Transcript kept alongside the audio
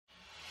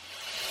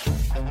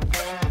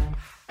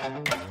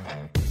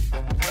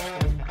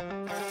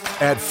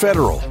At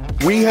Federal,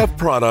 we have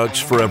products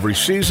for every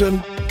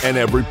season and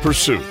every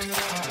pursuit.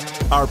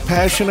 Our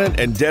passionate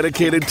and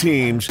dedicated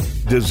teams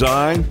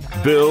design,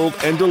 build,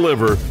 and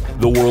deliver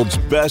the world's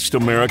best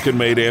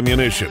American-made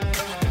ammunition,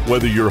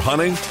 whether you're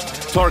hunting,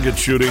 target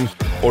shooting,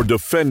 or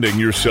defending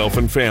yourself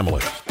and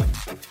family.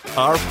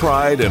 Our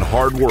pride and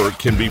hard work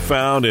can be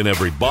found in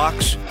every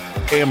box,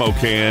 ammo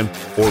can,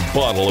 or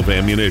bottle of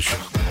ammunition.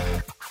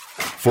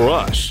 For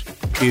us,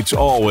 it's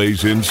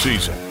always in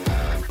season.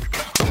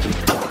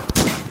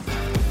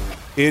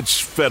 It's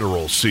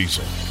Federal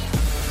season.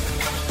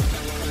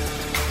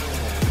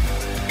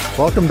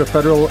 Welcome to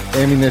Federal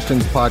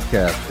Ammunition's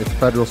podcast. It's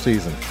Federal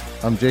season.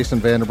 I'm Jason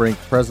Vanderbrink,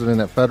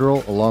 president at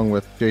Federal, along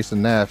with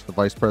Jason Nash, the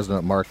vice president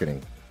of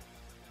marketing.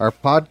 Our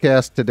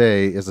podcast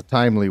today is a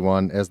timely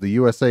one as the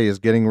USA is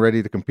getting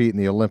ready to compete in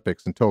the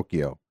Olympics in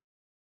Tokyo.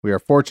 We are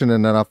fortunate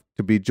enough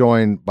to be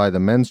joined by the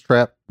men's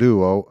trap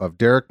duo of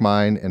Derek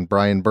Mine and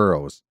Brian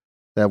Burrows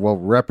that will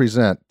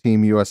represent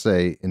Team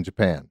USA in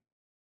Japan.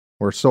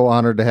 We're so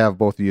honored to have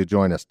both of you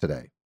join us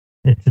today.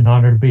 It's an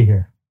honor to be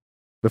here.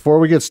 Before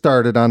we get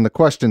started on the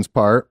questions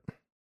part,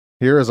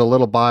 here is a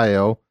little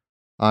bio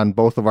on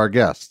both of our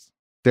guests.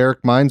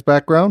 Derek Mine's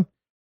background.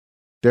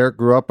 Derek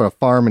grew up on a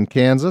farm in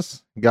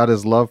Kansas, got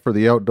his love for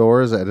the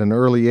outdoors at an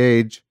early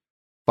age,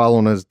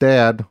 following his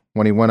dad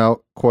when he went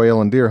out quail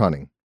and deer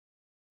hunting.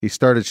 He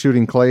started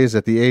shooting clays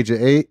at the age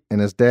of 8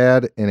 and his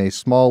dad in a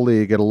small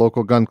league at a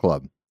local gun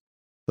club.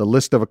 The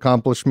list of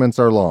accomplishments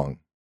are long.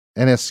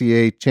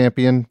 NSCA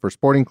champion for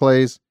sporting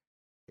clays,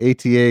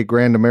 ATA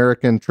Grand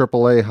American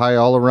AAA high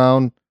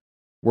all-around,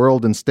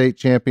 world and state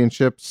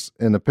championships,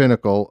 and the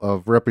pinnacle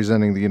of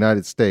representing the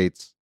United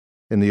States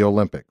in the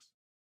Olympics.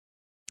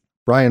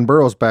 Brian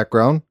Burrows'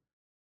 background.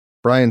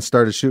 Brian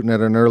started shooting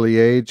at an early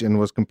age and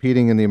was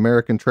competing in the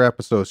American Trap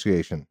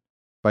Association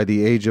by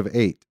the age of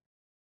 8.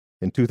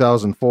 In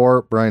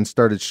 2004, Brian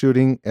started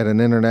shooting at an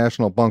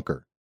international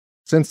bunker.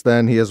 Since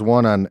then, he has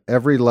won on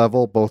every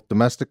level, both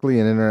domestically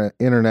and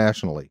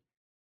internationally.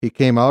 He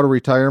came out of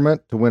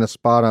retirement to win a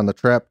spot on the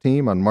trap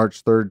team on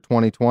March 3rd,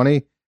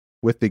 2020,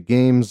 with the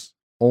games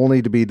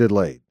only to be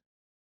delayed.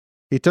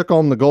 He took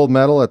home the gold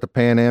medal at the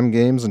Pan Am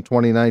Games in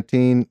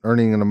 2019,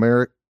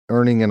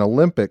 earning an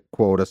Olympic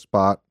quota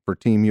spot for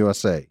Team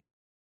USA.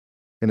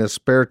 In his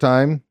spare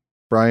time,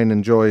 Brian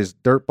enjoys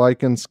dirt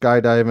biking,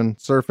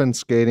 skydiving, surfing,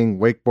 skating,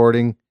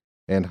 wakeboarding,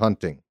 and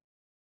hunting.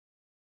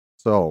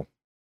 So,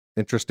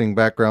 interesting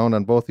background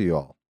on both of you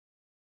all.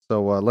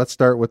 So let's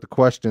start with the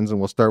questions, and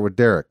we'll start with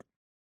Derek.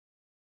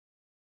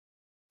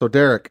 So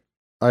Derek,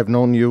 I've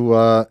known you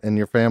and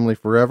your family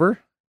forever,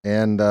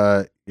 and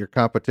your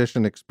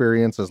competition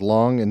experience is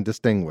long and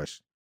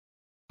distinguished.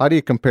 How do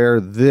you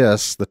compare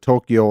the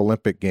Tokyo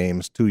Olympic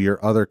Games, to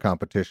your other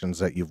competitions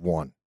that you've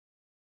won?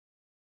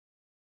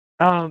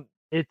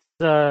 It's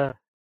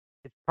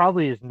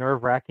probably as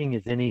nerve-wracking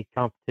as any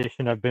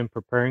competition I've been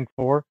preparing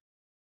for.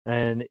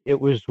 And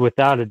it was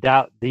without a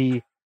doubt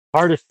the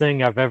hardest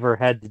thing I've ever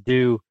had to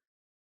do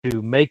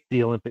to make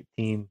the Olympic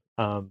team,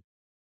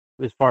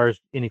 as far as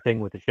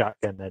anything with a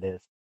shotgun, that is.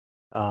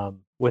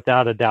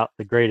 Without a doubt,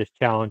 the greatest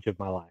challenge of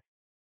my life.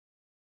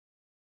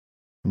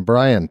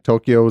 Brian,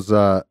 Tokyo's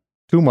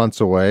 2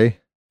 months away.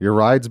 Your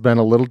ride's been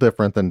a little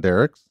different than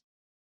Derek's.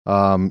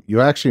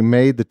 You actually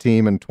made the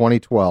team in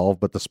 2012,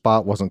 but the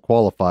spot wasn't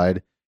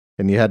qualified,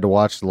 and you had to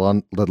watch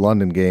the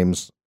London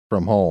Games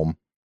from home.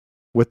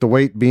 With the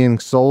wait being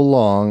so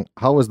long,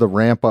 how was the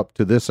ramp up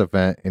to this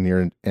event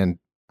and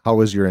how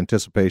is your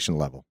anticipation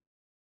level?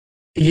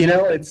 You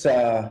know, it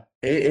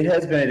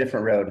has been a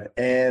different road,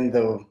 and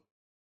the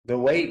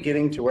wait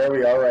getting to where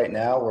we are right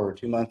now, where we're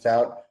 2 months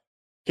out,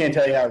 can't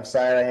tell you how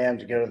excited I am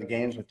to go to the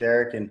games with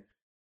Derek, and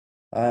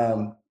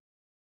not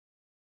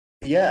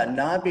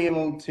being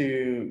able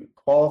to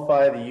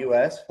qualify the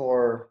U.S.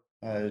 for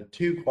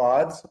 2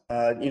 quads,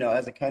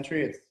 as a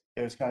country,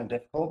 it was kind of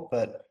difficult,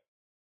 but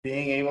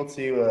being able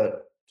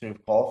to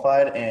have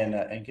qualified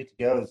and get to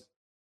go it's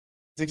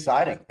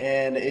exciting.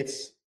 And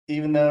it's,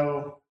 even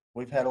though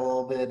we've had a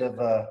little bit of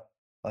a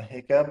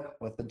hiccup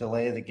with the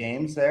delay of the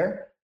games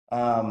there,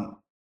 I'm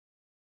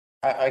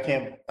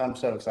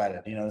so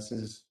excited. This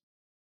has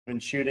been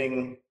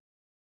shooting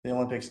the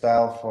Olympic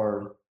style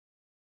for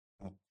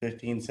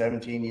 15,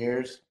 17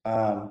 years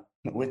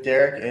with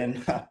Derek,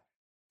 and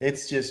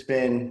it's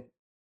been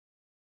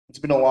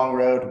a long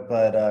road,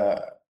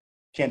 but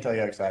can't tell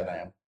you how excited I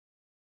am.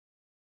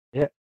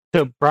 Yeah.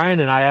 So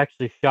Brian and I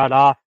actually shot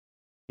off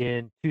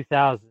in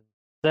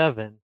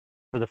 2007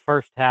 for the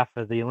first half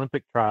of the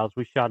Olympic trials.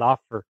 We shot off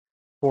for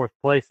 4th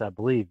place, I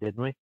believe,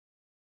 didn't we?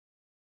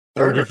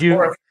 Third or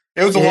fourth.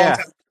 It was a long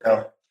time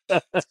ago.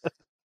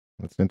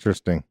 That's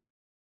interesting.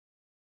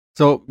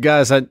 So,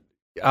 guys,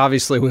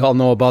 obviously we all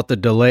know about the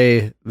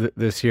delay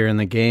this year in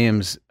the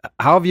games.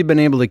 How have you been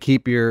able to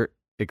keep your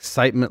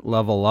excitement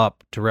level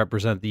up to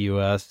represent the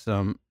U.S.?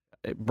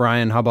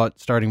 Brian, how about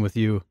starting with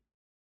you?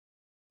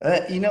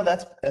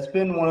 That's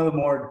been one of the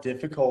more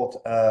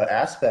difficult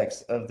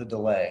aspects of the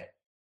delay.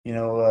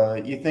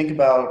 You think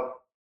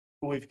about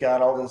we've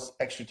got all this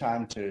extra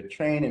time to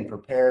train and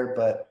prepare,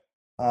 but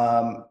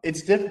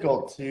it's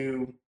difficult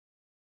to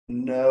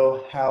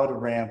know how to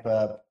ramp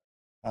up.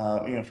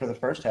 For the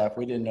first half,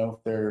 we didn't know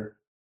if there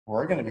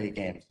were going to be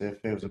games,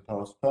 if it was a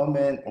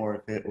postponement or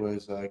if it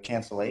was a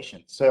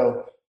cancellation.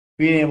 So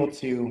being able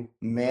to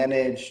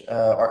manage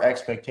our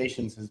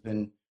expectations has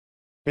been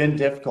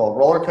difficult.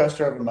 Roller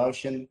coaster of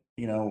emotion,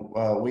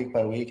 week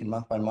by week and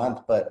month by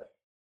month. But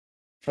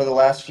for the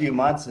last few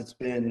months, it's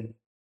been,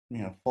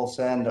 full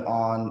send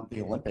on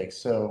the Olympics.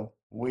 So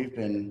we've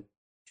been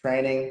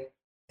training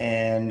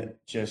and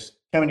just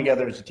coming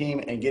together as a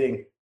team and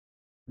getting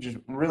just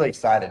really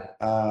excited.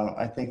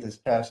 I think this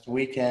past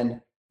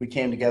weekend we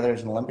came together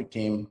as an Olympic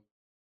team,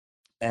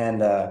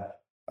 and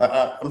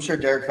I'm sure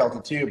Derek felt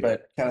it too.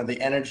 But kind of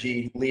the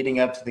energy leading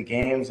up to the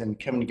games and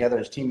coming together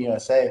as Team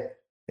USA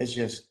is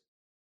just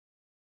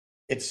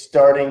it's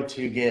starting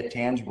to get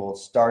tangible.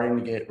 It's starting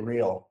to get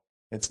real.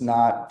 It's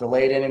not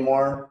delayed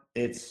anymore.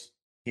 It's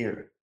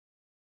here.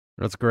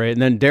 That's great.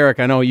 And then Derek,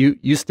 I know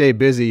you stay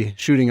busy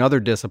shooting other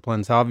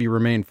disciplines. How have you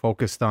remained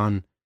focused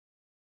on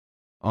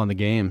the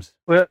games?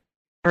 Well,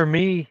 for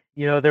me,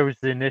 there was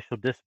the initial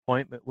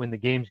disappointment when the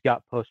games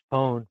got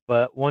postponed,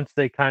 but once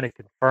they kind of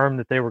confirmed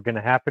that they were going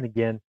to happen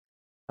again,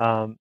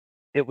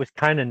 it was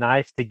kind of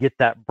nice to get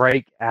that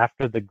break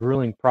after the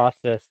grueling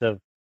process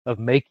of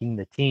making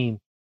the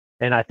team.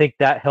 And I think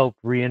that helped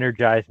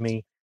re-energize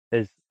me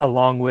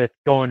along with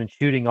going and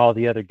shooting all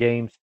the other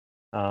games.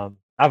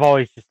 I've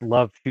always just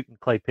loved shooting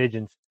clay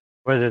pigeons,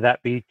 whether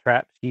that be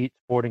trap, skeet,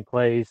 sporting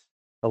clays,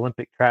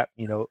 Olympic trap,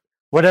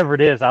 whatever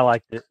it is, I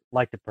like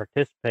to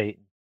participate.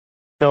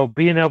 So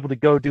being able to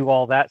go do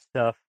all that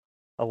stuff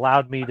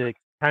allowed me to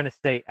kind of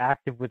stay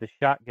active with a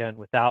shotgun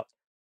without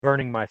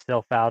burning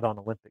myself out on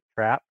Olympic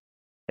trap.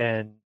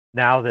 And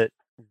now that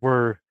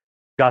we're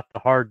got the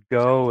hard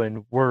go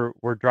and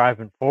we're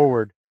driving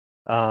forward,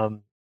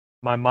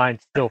 my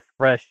mind's still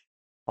fresh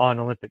on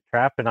Olympic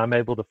trap, and I'm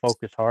able to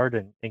focus hard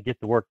and get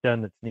the work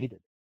done that's needed.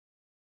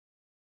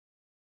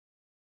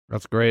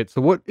 That's great.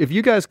 So what if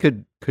you guys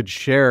could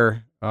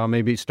share,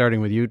 maybe starting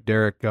with you,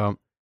 Derek,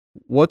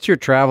 what's your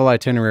travel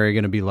itinerary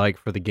going to be like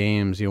for the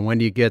games? When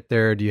do you get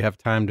there? Do you have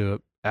time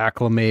to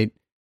acclimate?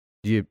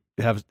 Do you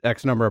have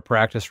X number of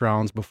practice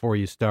rounds before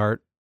you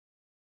start?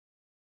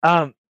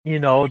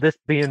 This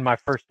being my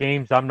first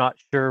games, I'm not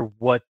sure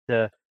what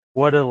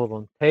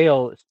it'll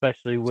entail,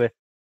 especially with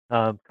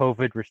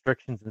COVID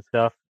restrictions and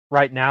stuff.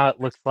 Right now, it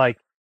looks like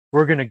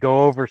we're going to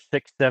go over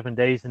 6-7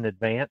 days in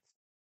advance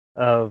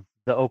of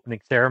the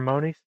opening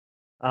ceremonies,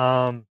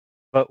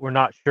 but we're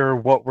not sure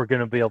what we're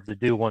going to be able to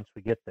do once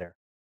we get there.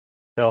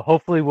 So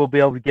hopefully we'll be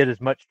able to get as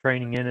much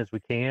training in as we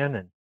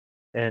can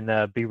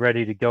and be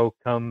ready to go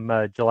come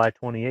July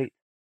 28th.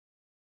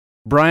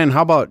 Brian,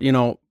 how about,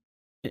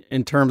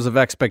 in terms of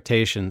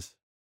expectations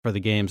for the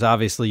games?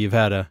 Obviously, you've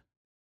had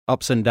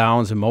ups and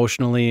downs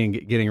emotionally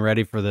and getting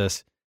ready for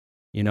this.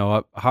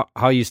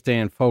 How you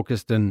staying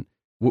focused, and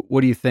what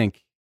do you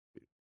think?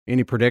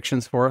 Any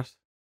predictions for us?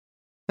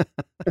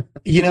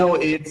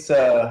 It's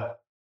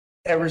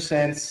ever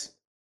since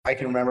I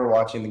can remember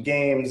watching the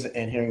games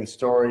and hearing the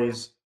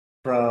stories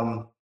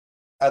from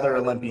other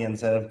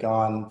Olympians that have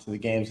gone to the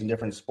games in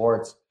different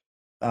sports.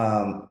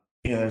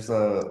 There's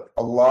a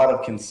lot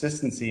of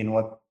consistency in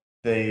what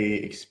they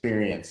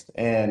experienced,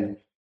 and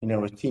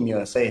with Team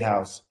USA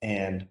House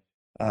and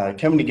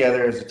coming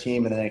together as a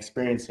team and then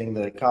experiencing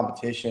the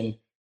competition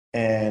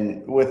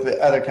and with the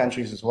other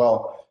countries as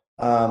well.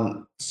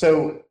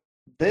 So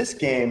this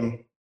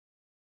game,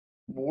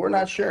 we're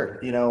not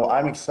sure.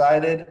 I'm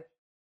excited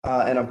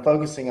and I'm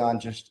focusing on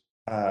just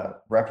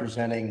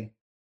representing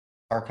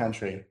our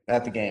country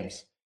at the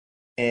games.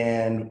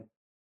 And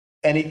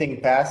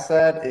anything past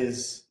that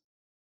is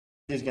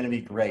going to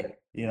be great.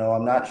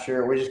 I'm not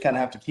sure. We just kind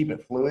of have to keep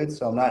it fluid.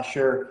 So I'm not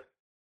sure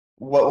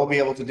what we'll be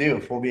able to do,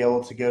 if we'll be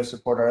able to go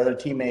support our other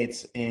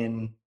teammates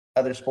in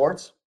other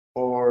sports,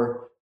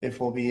 or if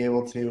we'll be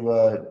able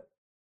to,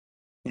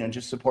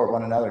 just support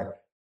one another.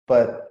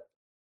 But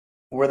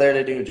we're there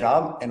to do a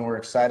job, and we're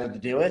excited to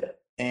do it.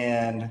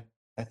 And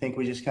I think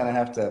we just kind of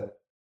have to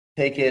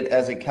take it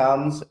as it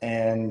comes.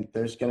 And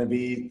there's going to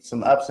be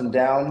some ups and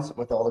downs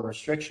with all the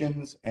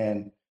restrictions,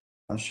 and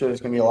I'm sure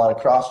there's going to be a lot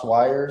of crossed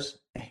wires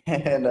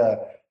and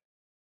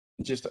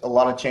just a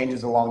lot of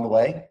changes along the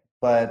way.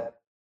 But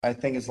I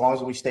think as long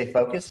as we stay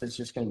focused,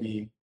 it'll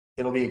be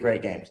a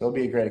great game. So it'll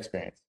be a great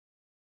experience.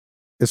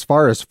 As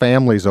far as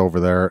families over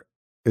there,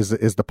 is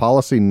the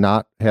policy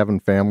not having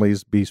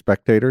families be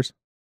spectators?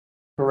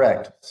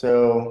 Correct.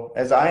 So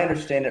as I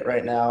understand it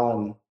right now,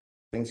 and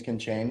things can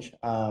change,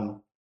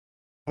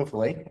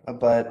 hopefully,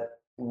 but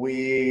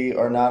we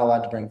are not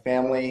allowed to bring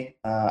family.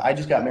 I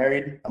just got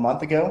married a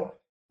month ago.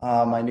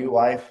 My new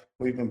wife,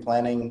 we've been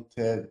planning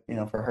to,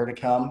 for her to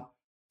come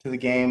to the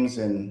games,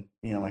 and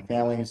my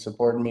family has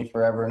supported me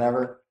forever and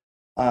ever.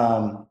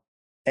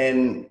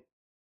 And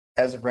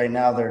as of right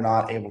now, they're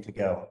not able to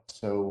go,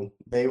 so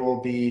they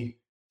will be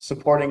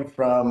supporting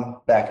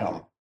from back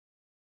home.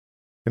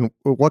 And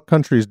what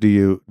countries do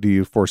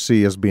you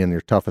foresee as being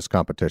your toughest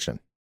competition?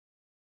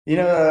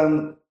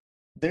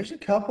 There's a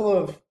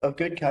couple of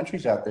good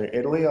countries out there.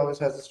 Italy always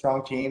has a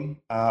strong team.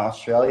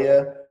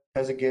 Australia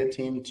has a good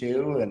team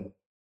too, and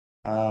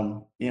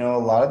a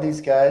lot of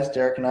these guys,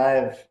 Derek and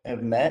I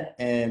have met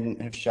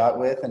and have shot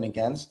with and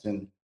against,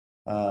 and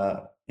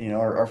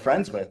are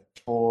friends with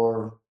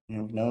for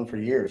known for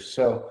years.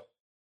 So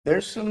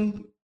there's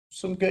some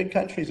good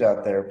countries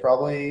out there.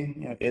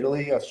 Probably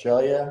Italy,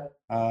 Australia,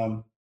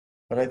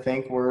 but I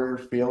think we're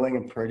fielding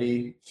a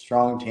pretty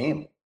strong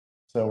team.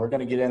 So we're going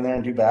to get in there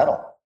and do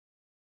battle.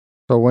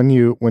 So when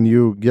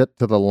you get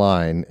to the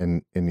line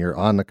and you're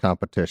on the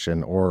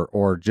competition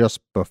or just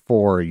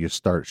before you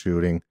start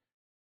shooting,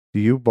 do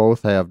you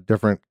both have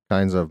different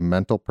kinds of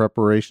mental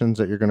preparations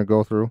that you're going to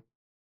go through?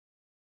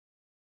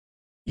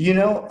 You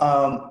know,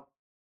 um,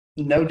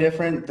 no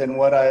different than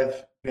what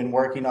I've been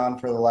working on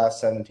for the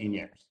last 17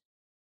 years.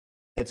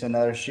 It's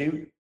another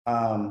shoot,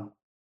 and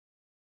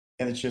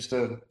it's just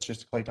a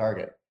clay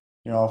target.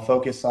 I'll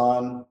focus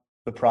on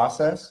the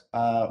process,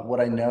 what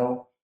I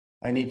know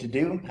I need to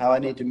do, how I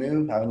need to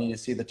move, how I need to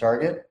see the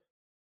target,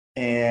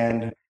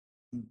 and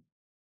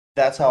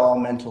that's how I'll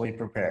mentally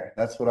prepare.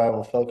 That's what I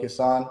will focus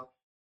on,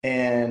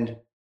 and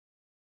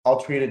I'll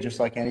treat it just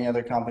like any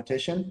other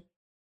competition.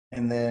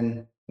 And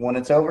then when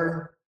it's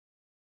over,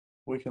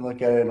 we can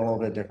look at it in a little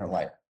bit different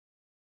light.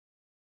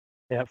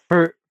 Yeah,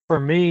 for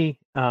me,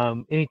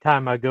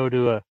 anytime I go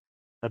to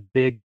a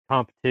big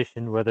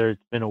competition, whether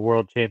it's been a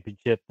world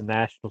championship, the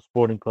national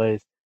sporting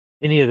clays,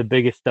 any of the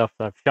biggest stuff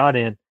that I've shot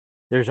in,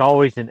 there's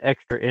always an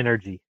extra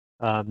energy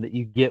that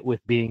you get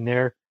with being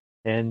there,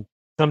 and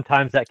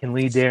sometimes that can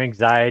lead to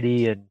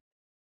anxiety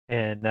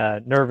and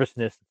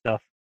nervousness and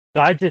stuff.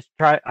 So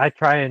I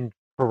try and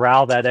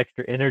corral that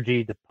extra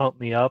energy to pump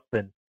me up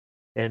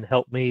and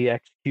help me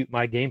execute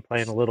my game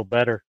plan a little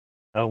better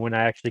when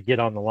I actually get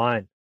on the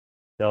line.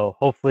 So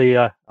hopefully,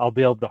 I'll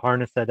be able to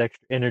harness that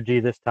extra energy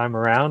this time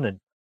around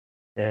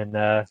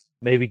and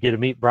maybe get to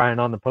meet Brian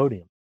on the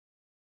podium.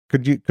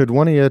 Could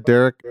one of you,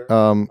 Derek,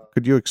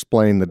 could you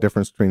explain the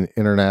difference between the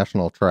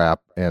international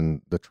trap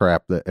and the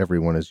trap that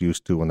everyone is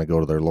used to when they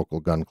go to their local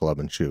gun club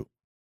and shoot?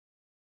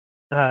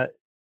 Uh,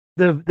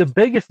 the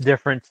biggest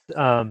difference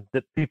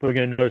that people are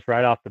going to notice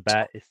right off the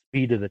bat is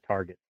speed of the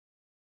target.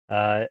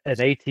 An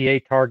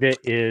ATA target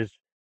is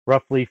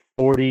roughly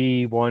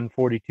 41,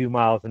 42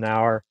 miles an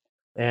hour,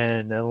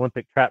 and an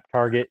Olympic trap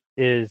target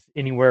is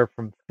anywhere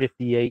from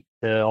 58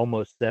 to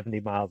almost 70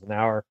 miles an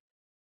hour,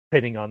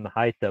 depending on the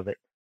height of it.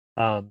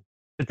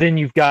 But then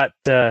you've got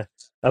a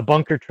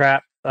bunker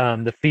trap.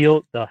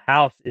 The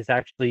house is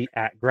actually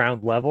at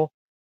ground level,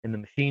 and the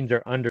machines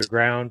are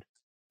underground.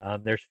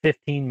 There's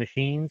 15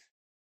 machines.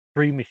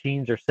 3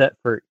 machines are set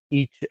for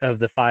each of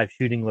the 5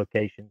 shooting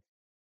locations.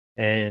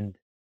 And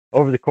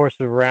over the course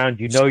of a round,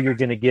 you're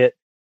going to get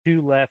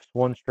 2 lefts,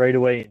 1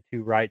 straightaway, and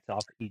 2 rights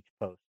off each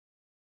post.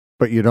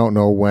 But you don't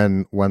know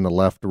when the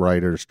left,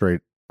 right, or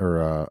straight,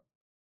 or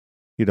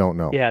you don't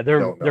know. Yeah,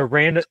 they're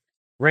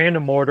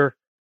random order.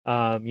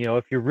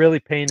 If you're really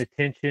paying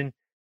attention,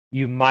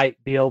 you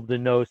might be able to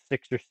know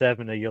 6 or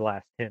 7 of your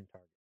last 10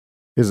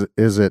 targets.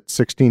 Is it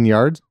 16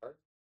 yards?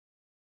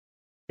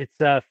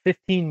 It's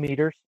 15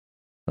 meters.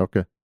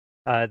 Okay.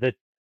 The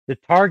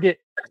target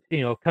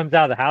comes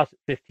out of the house at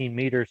 15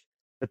 meters,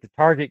 but the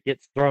target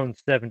gets thrown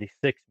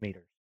 76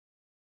 meters.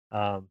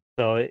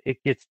 So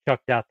it gets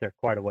chucked out there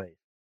quite a ways.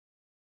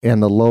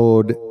 And the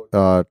load,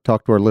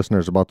 talk to our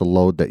listeners about the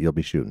load that you'll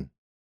be shooting.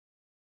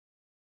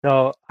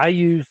 So I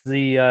use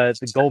the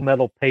gold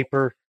medal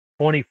paper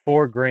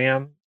 24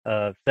 gram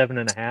of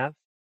 7.5.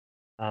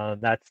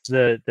 That's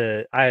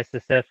the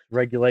ISSF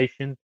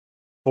regulation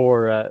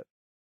for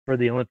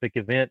the Olympic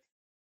event.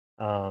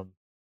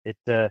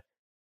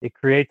 It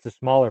creates a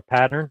smaller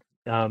pattern.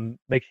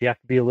 Makes you have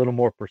to be a little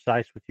more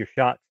precise with your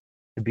shots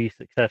to be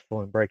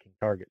successful in breaking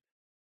targets.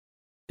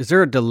 Is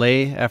there a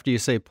delay after you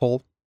say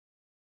pull?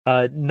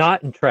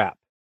 Not in trap.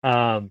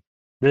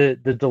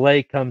 The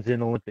delay comes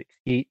in Olympic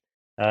skeet,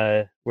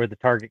 where the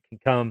target can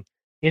come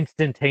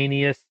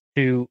instantaneous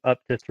to up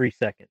to 3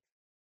 seconds.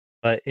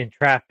 But in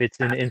trap, it's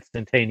an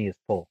instantaneous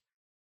pull.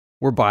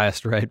 We're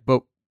biased, right?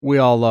 But we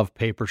all love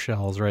paper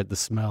shells, right? The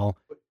smell.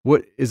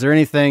 What is there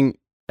anything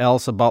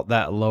else about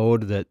that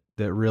load that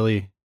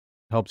really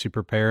helps you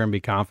prepare and be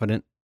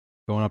confident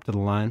going up to the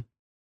line?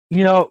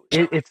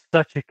 It's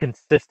such a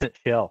consistent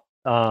shell.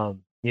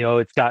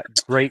 It's got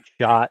great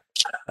shot,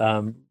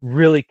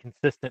 really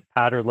consistent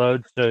powder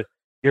load. So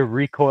your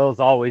recoil is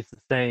always the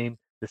same,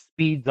 the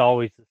speed's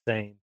always the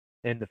same,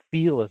 and the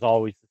feel is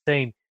always the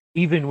same.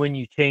 Even when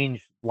you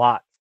change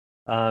lots,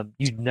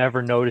 you'd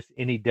never notice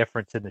any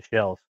difference in the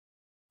shells.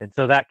 And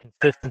so that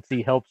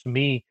consistency helps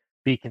me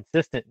be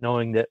consistent,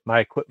 knowing that my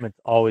equipment's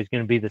always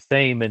going to be the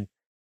same, and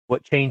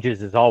what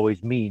changes is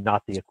always me,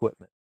 not the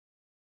equipment.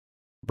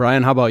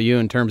 Brian, how about you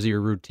in terms of your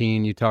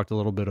routine? You talked a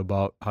little bit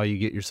about how you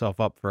get yourself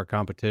up for a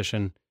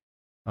competition.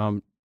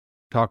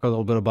 Talk a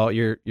little bit about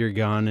your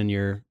gun and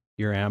your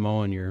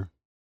ammo and your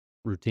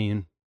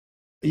routine.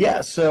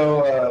 Yeah,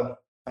 so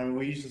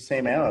we use the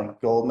same ammo,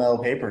 gold medal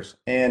papers,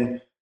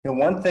 and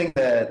one thing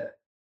that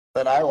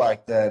I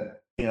like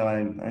that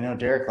I know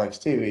Derek likes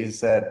too, is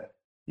that,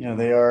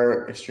 they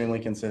are extremely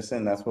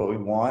consistent. That's what we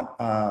want,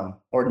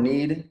 or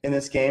need in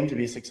this game to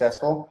be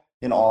successful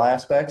in all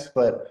aspects.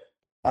 But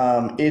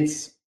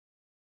it's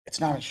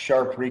not a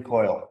sharp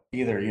recoil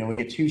either. We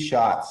get 2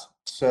 shots.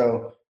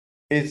 So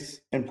it's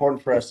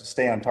important for us to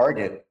stay on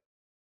target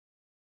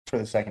for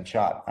the second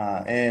shot.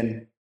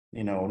 And,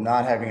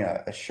 not having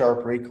a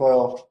sharp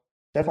recoil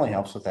definitely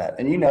helps with that.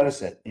 And you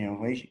notice it,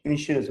 when you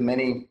shoot as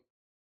many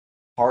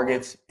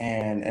targets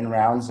and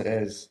rounds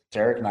as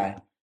Derek and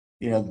I,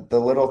 the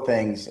little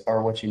things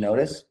are what you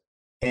notice.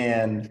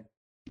 And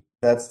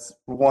that's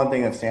one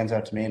thing that stands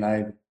out to me. And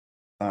I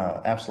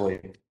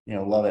absolutely,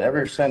 love it.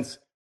 Ever since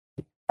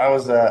I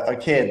was a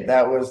kid,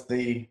 that was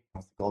the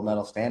gold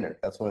medal standard.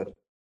 That's what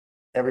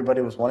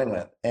everybody was wanting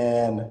with.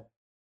 And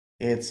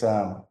it's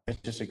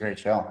just a great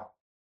show.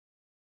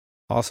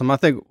 Awesome. I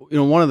think,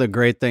 one of the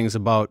great things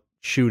about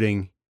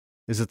shooting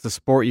is it's a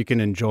sport you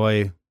can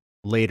enjoy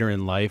later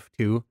in life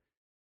too.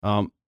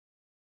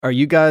 Are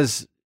you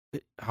guys,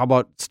 how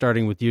about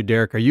starting with you,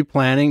 Derek? Are you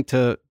planning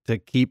to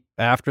keep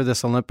after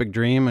this Olympic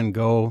dream and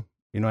go,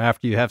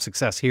 after you have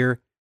success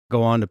here,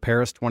 go on to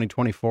Paris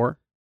 2024?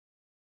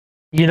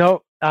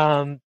 That's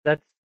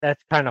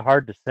kind of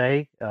hard to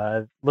say.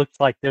 Looks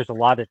like there's a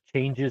lot of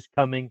changes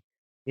coming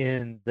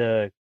in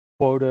the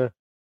quota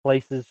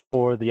places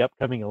for the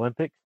upcoming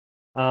Olympics.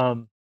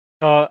 Um,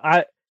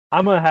 I'm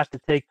gonna have to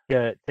take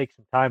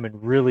some time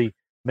and really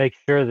make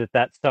sure that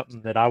that's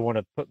something that I want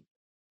to put,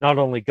 not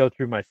only go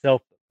through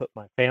myself, but put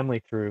my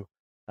family through,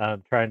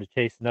 trying to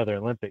chase another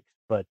Olympics.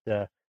 But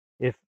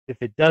if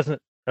it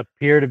doesn't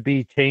appear to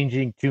be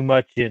changing too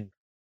much in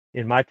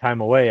my time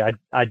away,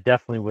 I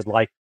definitely would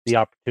like the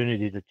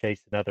opportunity to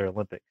chase another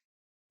Olympics.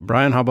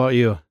 Brian, how about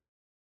you?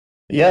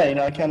 Yeah,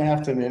 I kind of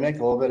have to mimic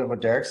a little bit of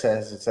what Derek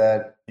says. It's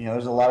that,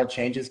 there's a lot of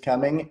changes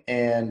coming,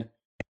 and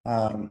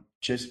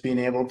just being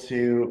able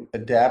to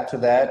adapt to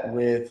that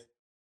with,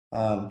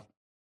 um,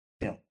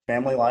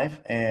 family life.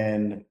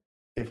 And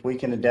if we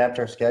can adapt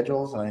our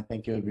schedules, and I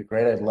think it would be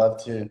great, I'd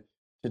love to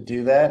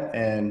do that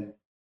and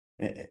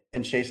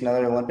chase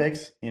another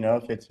Olympics.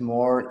 If it's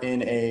more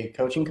in a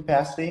coaching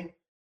capacity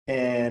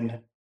and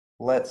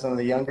let some of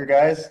the younger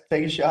guys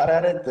take a shot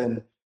at it,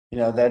 then,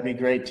 that'd be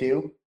great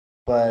too.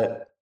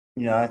 But,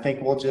 I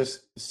think we'll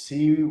just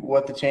see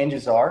what the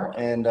changes are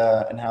and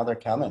how they're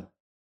coming.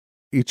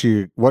 Each of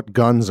you, what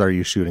guns are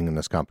you shooting in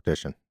this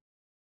competition?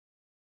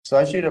 So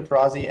I shoot a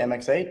Prozzy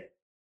MX8.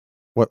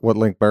 What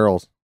length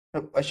barrels?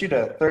 I shoot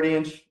a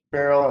 30-inch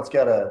barrel. It's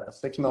got a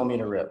 6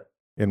 millimeter rip.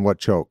 In what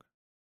choke?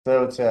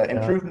 So it's an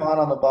improved mod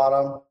on the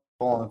bottom,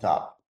 full on the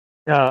top.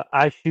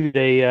 I shoot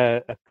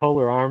a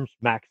Kohler Arms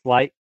Max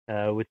Light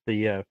with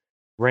the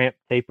ramp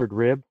tapered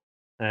rib,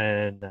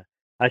 and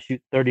I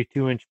shoot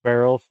 32-inch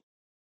barrels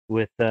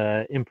with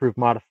improved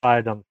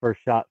modified on the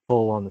first shot,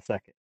 full on the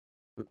second.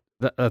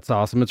 That's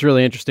awesome. It's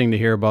really interesting to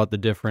hear about the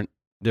different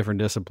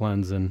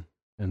disciplines and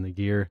the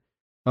gear.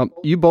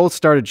 You both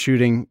started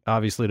shooting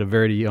obviously at a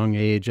very young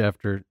age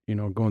after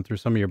going through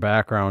some of your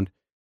background.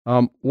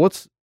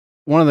 What's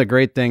one of the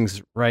great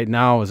things right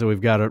now is that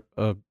we've got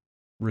a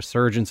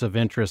resurgence of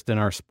interest in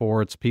our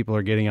sports. People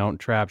are getting out and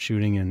trap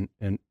shooting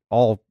and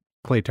all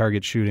clay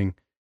target shooting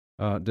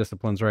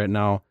disciplines right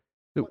now.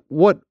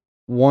 What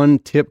one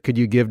tip could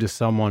you give to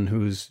someone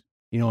who's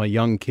a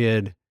young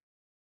kid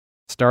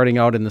starting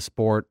out in the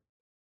sport,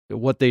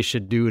 what they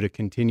should do to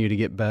continue to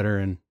get better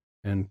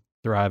and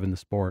thrive in the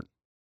sport?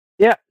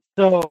 Yeah.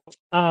 So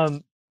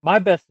my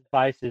best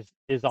advice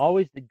is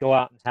always to go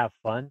out and have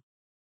fun.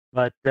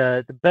 But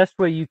the best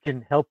way you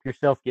can help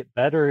yourself get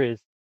better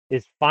is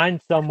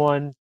find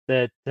someone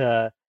that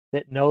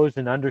knows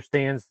and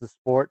understands the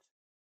sport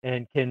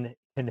and can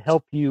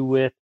help you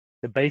with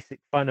the basic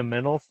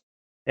fundamentals.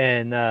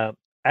 And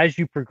as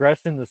you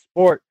progress in the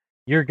sport,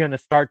 you're going to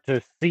start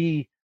to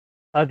see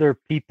other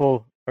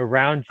people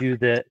around you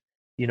that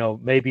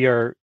maybe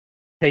are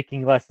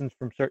taking lessons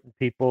from certain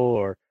people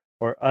or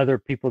other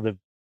people that've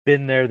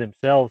been there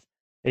themselves,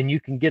 and you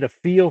can get a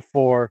feel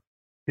for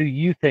who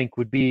you think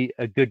would be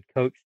a good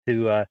coach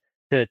to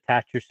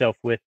attach yourself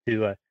with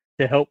to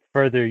help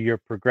further your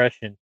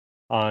progression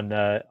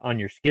on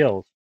your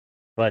skills.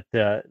 But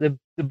the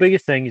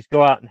biggest thing is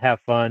go out and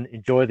have fun,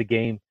 enjoy the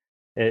game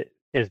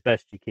as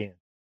best you can.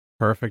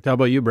 Perfect. How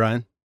about you,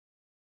 Brian?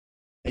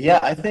 Yeah,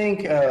 I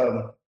think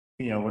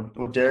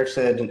what Derek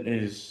said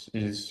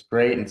is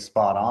great and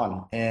spot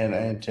on.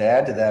 And to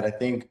add to that, I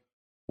think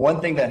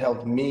one thing that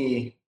helped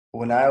me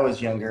when I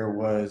was younger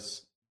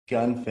was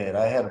gun fit.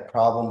 I had a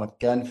problem with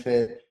gun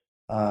fit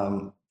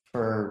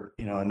for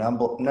a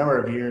number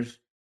of years,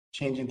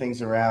 changing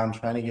things around,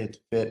 trying to get it to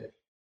fit.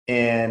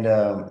 And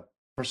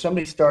for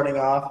somebody starting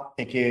off,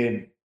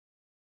 you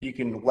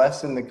can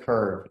lessen the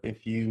curve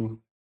if you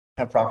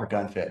have proper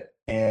gun fit.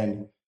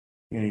 And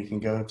you can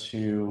go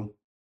to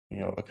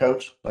a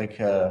coach like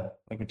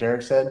what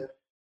Derek said,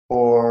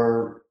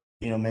 or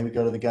maybe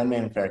go to the gun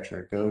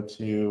manufacturer, go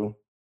to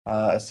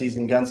a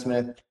seasoned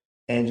gunsmith,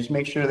 and just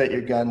make sure that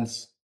your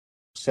gun's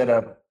set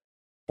up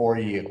for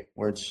you,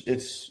 where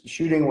it's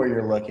shooting where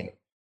you're looking.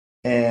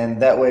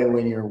 And that way,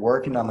 when you're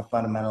working on the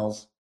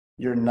fundamentals,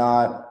 you're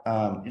not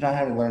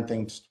having to learn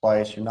things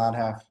twice. You're not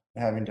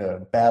having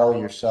to battle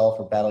yourself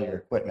or battle your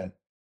equipment.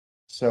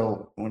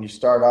 So when you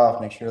start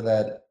off, make sure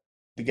that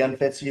the gun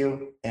fits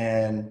you,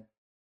 and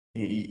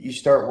you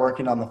start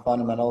working on the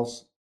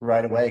fundamentals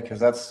right away, because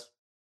that's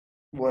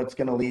what's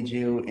going to lead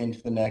you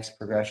into the next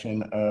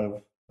progression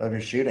of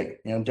your shooting.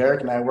 You know,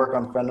 Derek and I work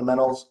on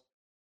fundamentals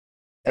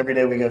every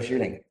day we go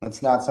shooting.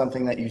 It's not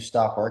something that you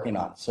stop working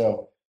on.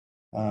 So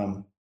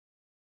um,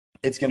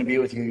 it's going to be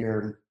with you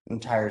your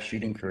entire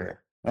shooting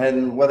career.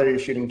 And whether you're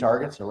shooting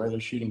targets or whether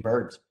you're shooting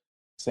birds,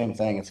 same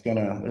thing.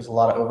 There's a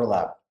lot of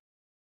overlap.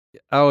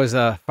 I always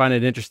find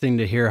it interesting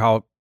to hear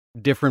how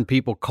different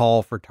people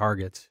call for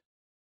targets.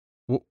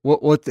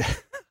 What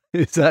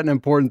is that an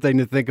important thing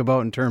to think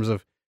about in terms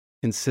of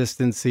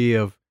consistency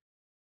of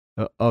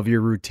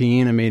your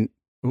routine? I mean,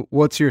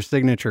 what's your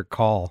signature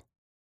call?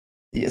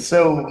 Yeah,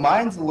 so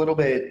mine's a little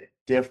bit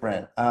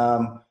different.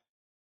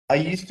 I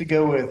used to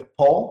go with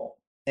pole,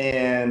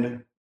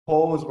 and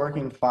pole was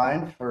working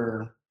fine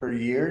for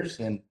years,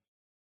 and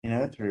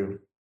through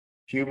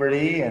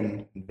puberty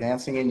and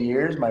advancing in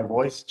years, my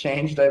voice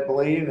changed, I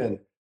believe, and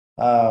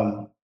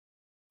um,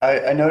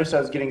 I noticed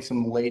I was getting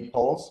some late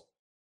pulls,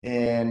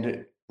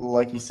 and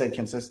like you said,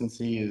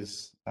 consistency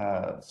is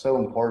so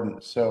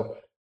important. So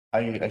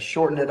I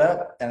shortened it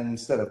up, and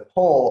instead of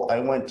pull, I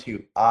went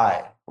to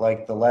I,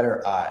 like the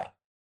letter I.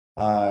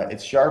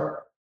 It's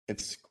sharp,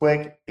 it's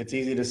quick, it's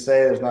easy to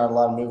say. There's not a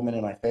lot of movement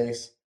in my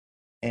face,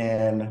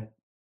 and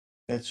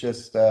it's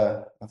just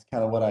that's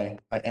kind of what I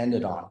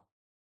ended on.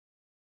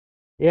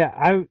 Yeah,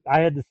 I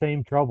had the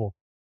same trouble.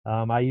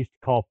 I used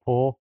to call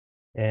pull,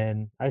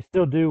 and I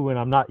still do when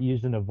I'm not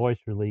using a voice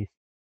release.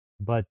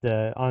 But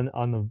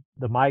on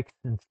the mics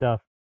and stuff,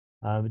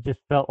 it just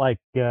felt like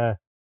a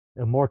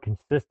more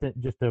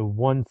consistent, just a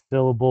one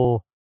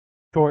syllable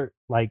short.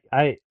 Like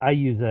I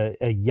use a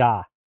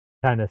ya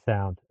kind of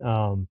sound,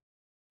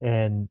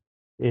 and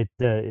it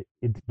again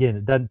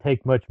it doesn't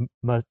take much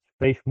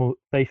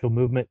facial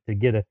movement to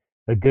get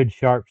a good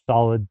sharp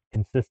solid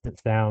consistent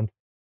sound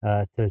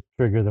to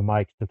trigger the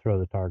mics to throw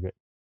the target.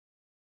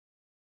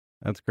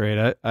 That's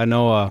great. I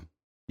know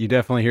you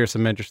definitely hear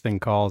some interesting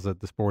calls at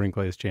the Sporting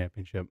Clays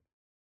Championship.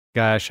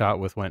 Guy I shot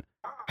with went,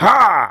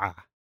 ha!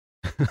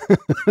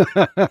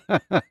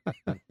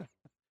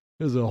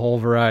 There's a whole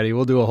variety.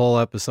 We'll do a whole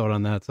episode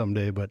on that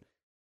someday. But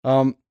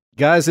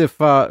guys, if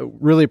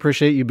really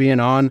appreciate you being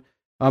on.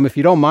 If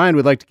you don't mind,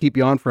 we'd like to keep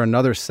you on for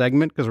another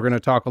segment, because we're going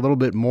to talk a little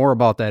bit more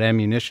about that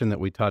ammunition that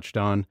we touched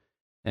on,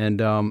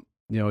 and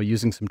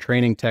using some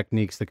training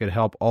techniques that could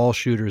help all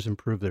shooters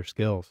improve their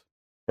skills.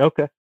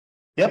 Okay.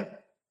 Yep.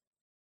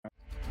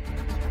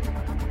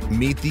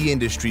 Meet the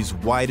industry's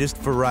widest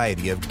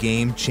variety of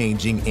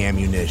game-changing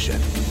ammunition.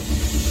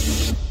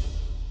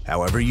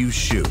 However you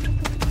shoot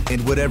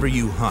and whatever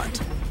you hunt,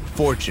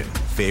 fortune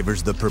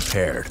favors the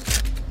prepared.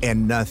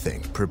 And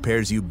nothing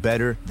prepares you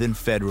better than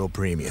Federal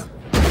Premium.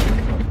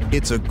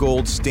 It's a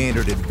gold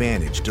standard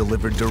advantage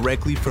delivered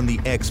directly from the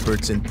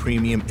experts in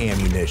premium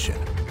ammunition.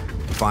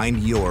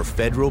 Find your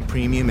Federal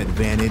Premium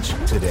advantage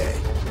today.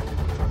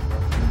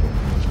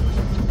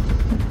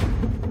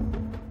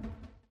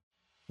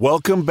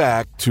 Welcome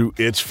back to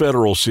It's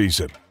Federal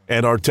Season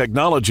and our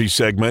technology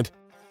segment,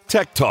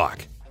 Tech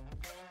Talk.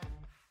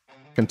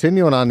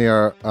 Continuing on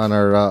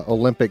our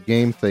Olympic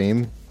game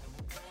theme,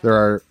 there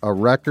are a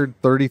record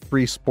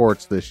 33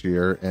 sports this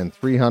year and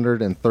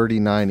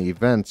 339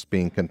 events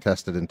being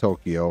contested in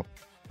Tokyo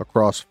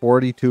across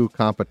 42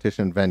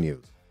 competition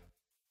venues.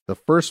 The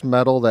first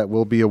medal that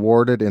will be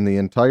awarded in the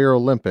entire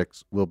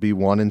Olympics will be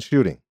won in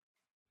shooting.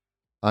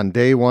 On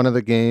day one of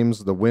the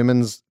games, the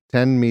women's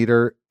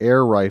 10-meter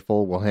air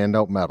rifle will hand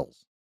out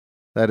medals.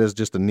 That is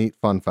just a neat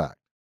fun fact.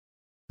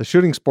 The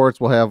shooting sports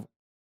will have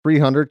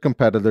 300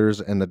 competitors,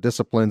 and the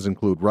disciplines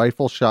include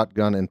rifle,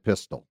 shotgun, and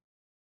pistol.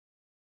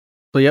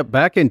 So, yep,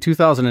 back in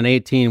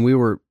 2018, we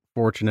were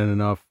fortunate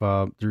enough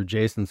through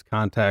Jason's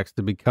contacts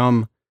to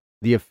become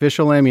the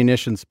official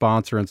ammunition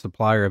sponsor and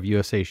supplier of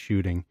USA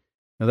Shooting.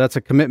 Now, that's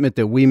a commitment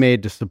that we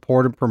made to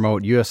support and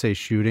promote USA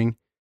Shooting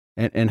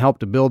and help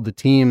to build the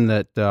team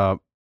that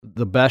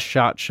the best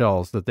shot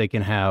shells that they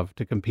can have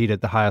to compete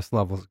at the highest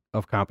levels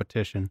of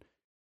competition.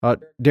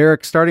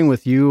 Derek, starting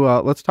with you,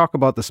 let's talk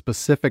about the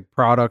specific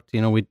product.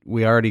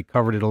 We already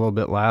covered it a little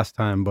bit last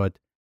time, but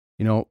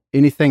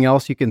anything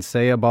else you can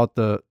say about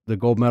the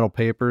gold medal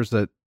papers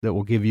that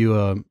will give you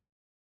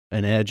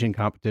an edge in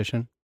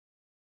competition?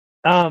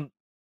 For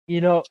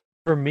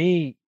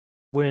me,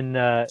 when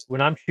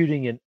I'm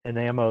shooting an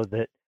ammo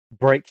that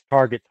breaks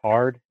targets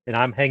hard and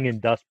I'm hanging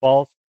dust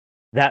balls,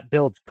 that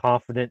builds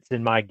confidence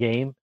in my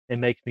game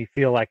and makes me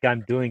feel like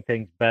I'm doing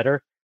things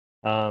better.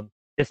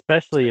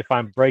 Especially if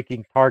I'm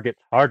breaking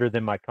targets harder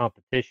than my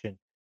competition,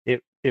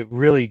 it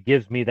really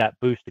gives me that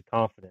boost of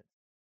confidence.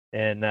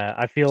 And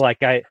I feel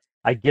like I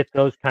get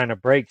those kind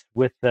of breaks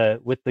with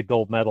the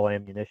gold medal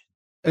ammunition.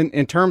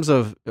 In terms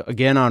of,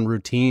 again, on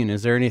routine,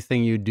 is there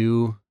anything you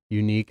do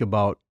unique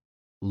about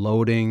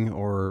loading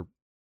or,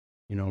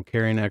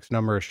 carrying X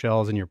number of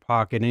shells in your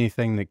pocket,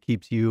 anything that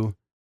keeps you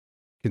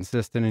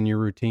consistent in your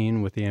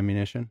routine with the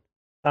ammunition?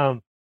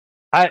 Um,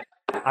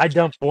 I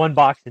dump one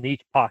box in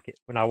each pocket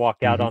when I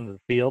walk out Mhm. onto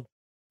the field,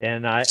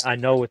 and I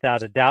know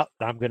without a doubt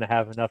that I'm going to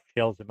have enough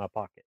shells in my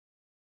pocket.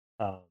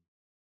 Um,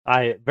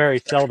 I very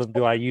seldom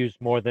do I use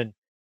more than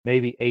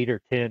maybe 8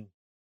 or 10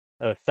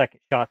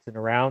 second shots in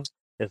a round,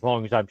 as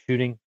long as I'm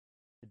shooting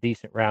a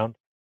decent round.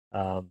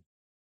 Um,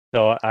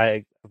 so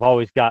I've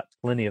always got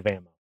plenty of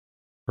ammo.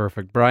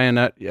 Perfect. Brian,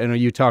 I know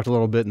you talked a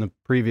little bit in the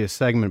previous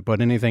segment,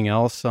 but anything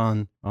else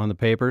on the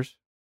papers?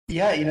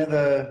 Yeah,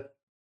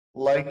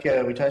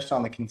 we touched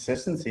on the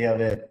consistency of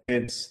it.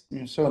 It's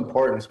so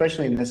important,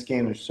 especially in this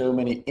game. There's so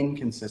many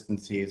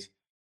inconsistencies,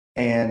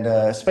 and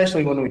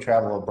especially when we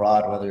travel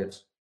abroad, whether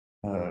it's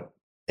uh,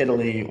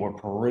 Italy or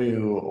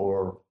Peru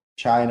or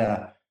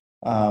China.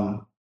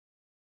 Um,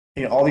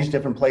 all these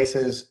different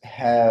places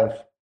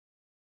have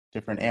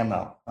different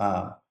ammo,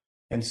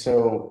 and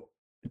so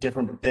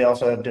different. They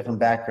also have different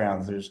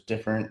backgrounds. There's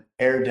different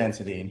air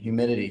density and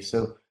humidity.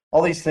 So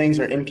all these things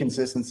are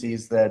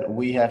inconsistencies that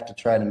we have to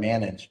try to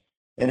manage.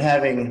 And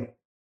having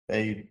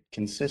a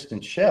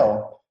consistent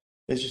shell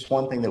is just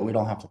one thing that we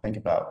don't have to think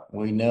about.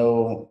 We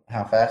know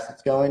how fast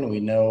it's going. We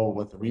know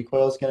what the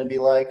recoil is going to be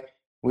like.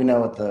 We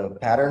know what the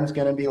pattern's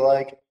going to be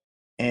like,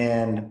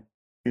 and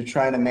you're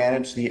trying to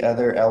manage the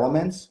other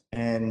elements.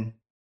 And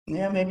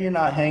yeah, maybe you're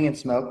not hanging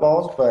smoke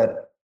balls,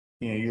 but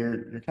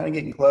you're kind of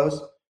getting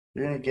close.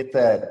 You're going to get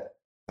that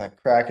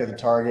crack of the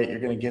target. You're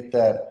going to get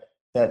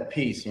that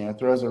piece. It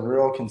throws a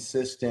real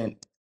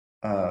consistent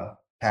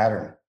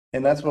pattern,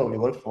 and that's what we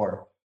look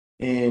for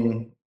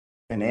in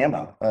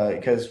ammo,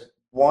 because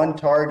one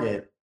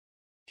target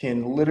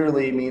can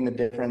literally mean the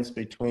difference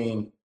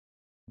between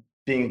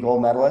being a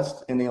gold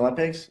medalist in the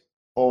Olympics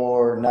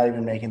or not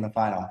even making the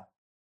final.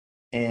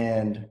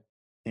 And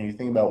you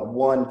think about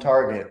one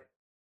target,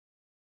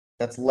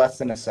 that's less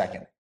than a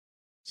second.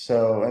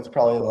 So that's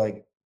probably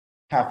like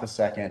half a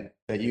second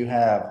that you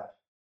have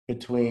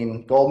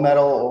between gold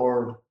medal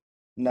or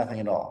nothing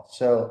at all.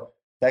 So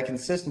that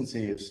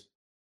consistency is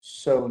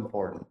so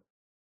important.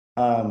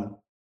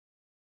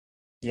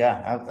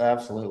 Yeah,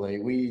 absolutely.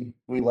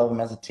 We love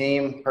them as a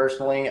team.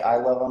 Personally, I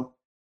love them,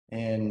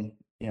 and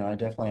I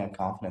definitely have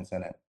confidence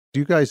in it. Do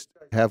you guys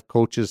have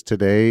coaches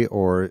today,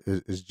 or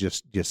is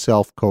just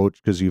yourself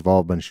coach because you've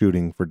all been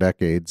shooting for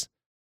decades?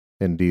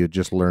 And do you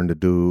just learn to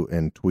do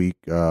and tweak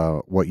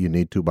what you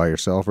need to by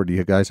yourself, or do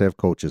you guys have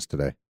coaches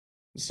today?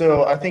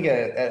 So I think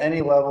at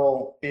any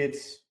level,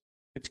 it's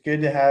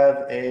good to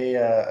have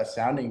a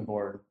sounding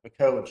board, a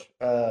coach,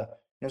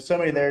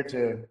 somebody there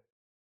to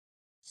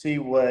see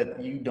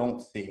what you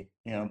don't see,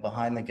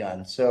 behind the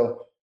gun.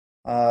 So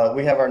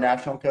we have our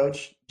national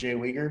coach, Jay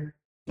Weger,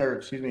 or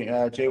excuse me,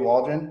 Jay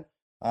Waldron.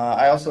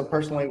 I also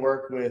personally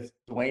work with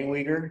Dwayne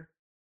Weger,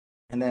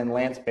 and then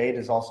Lance Bate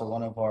is also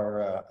one of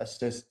our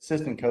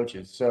assistant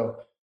coaches. So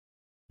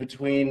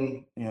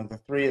between the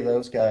three of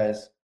those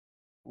guys,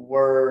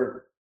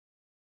 they're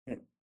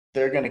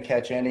going to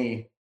catch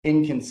any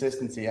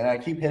inconsistency. And I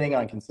keep hitting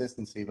on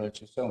consistency, but it's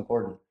just so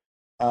important.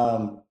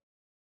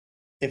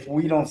 If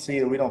we don't see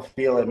it, we don't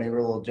feel it, maybe we're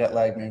a little jet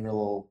lagged, maybe we're a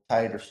little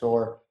tight or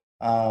sore,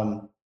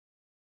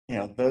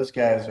 those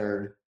guys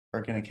are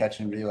going to catch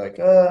and be like,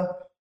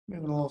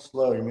 moving a little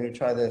slow. You maybe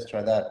try this,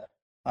 try that.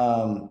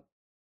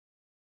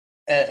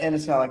 And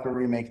it's not like we're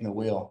remaking the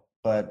wheel,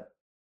 but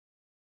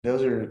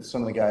those are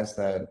some of the guys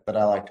that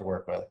I like to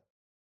work with.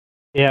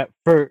 Yeah,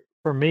 for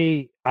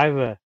me,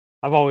 I've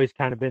always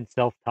kind of been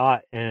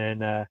self-taught,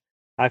 and I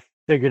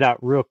figured out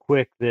real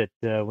quick that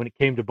when it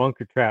came to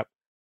bunker trap,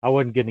 I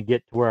wasn't going to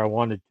get to where I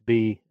wanted to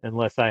be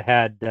unless I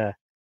had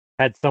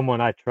someone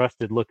I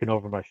trusted looking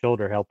over my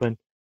shoulder helping.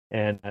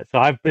 And so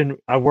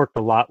I worked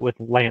a lot with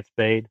Lance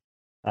Bade.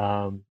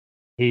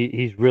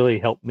 He's really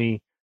helped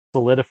me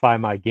solidify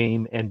my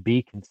game and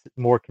be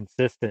more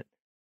consistent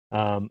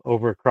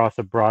over across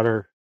a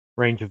broader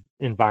range of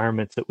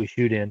environments that we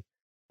shoot in.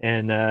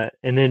 And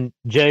then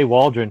Jay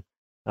Waldron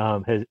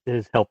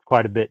has helped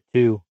quite a bit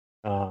too.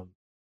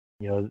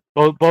 Both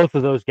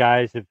of those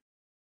guys have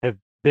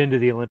been to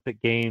the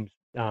Olympic Games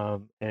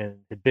and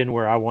have been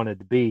where I wanted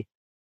to be,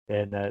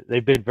 and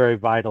they've been very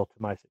vital to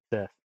my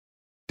success.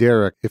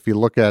 Derek, if you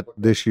look at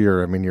this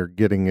year, I mean, you're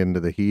getting into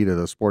the heat of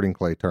the Sporting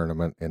Clay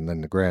tournament and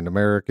then the Grand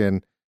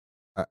American.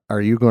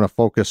 Are you going to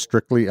focus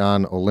strictly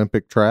on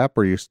Olympic trap,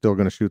 or are you still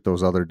going to shoot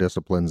those other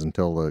disciplines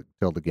until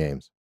the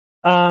games?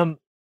 I'm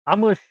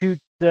going to shoot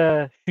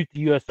the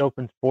U.S.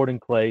 Open Sporting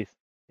Clays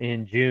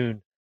in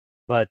June,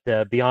 but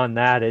beyond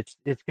that, it's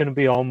going to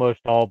be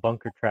almost all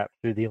bunker trap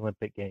through the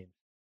Olympic Games.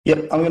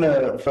 Yep, I'm going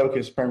to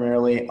focus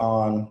primarily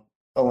on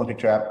Olympic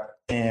trap,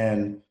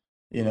 and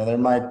there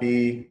might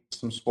be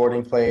some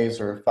sporting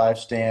clays or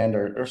 5-stand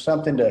or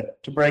something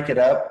to break it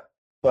up,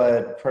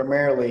 but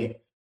primarily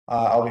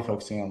I'll be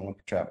focusing on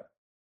Olympic trap.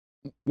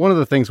 One of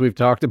the things we've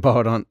talked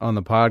about on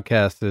the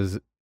podcast is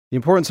the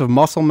importance of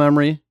muscle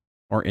memory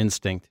or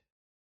instinct.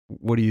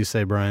 What do you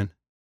say, Brian?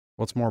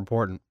 What's more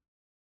important?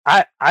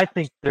 I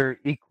think they're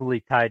equally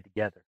tied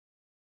together.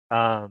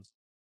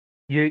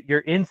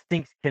 your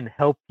instincts can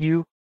help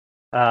you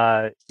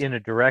in a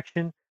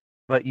direction,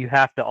 but you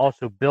have to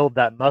also build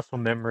that muscle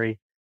memory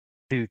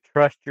to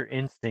trust your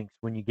instincts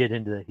when you get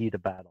into the heat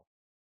of battle.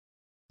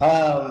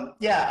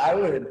 Yeah, I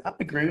would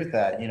agree with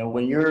that. You know,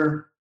 when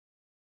you're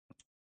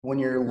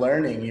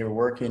learning, you're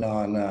working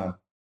on the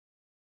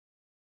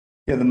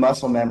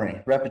muscle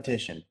memory,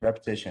 repetition,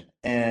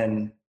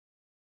 and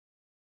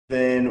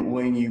then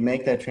when you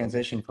make that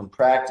transition from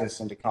practice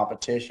into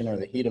competition or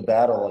the heat of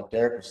battle, like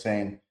Derek was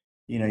saying,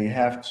 you know, you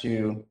have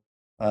to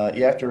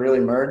really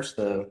merge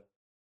the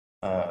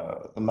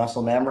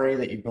muscle memory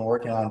that you've been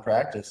working on in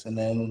practice, and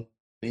then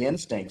the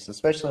instincts,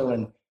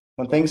 especially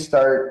when things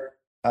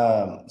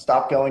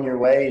stop going your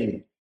way,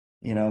 and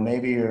you know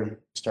maybe you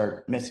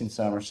start missing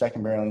some or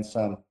second barreling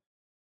some.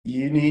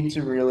 You need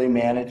to really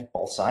manage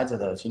both sides of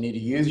those. You need to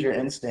use your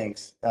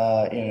instincts, you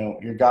know,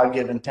 your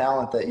God-given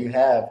talent that you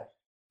have,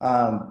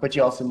 but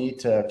you also need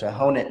to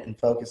hone it and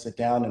focus it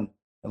down and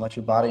let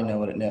your body know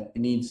what it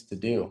needs to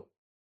do.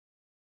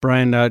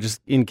 Brian,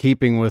 just in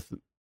keeping with,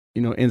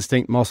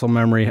 instinct, muscle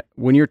memory,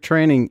 when you're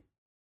training,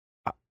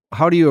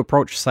 how do you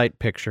approach sight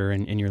picture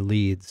in your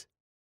leads?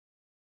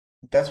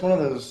 That's one of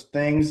those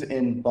things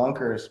in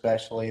bunker,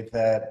 especially,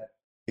 that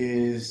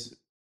is,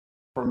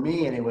 for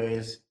me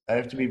anyways, I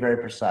have to be very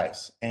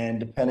precise. And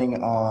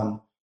depending on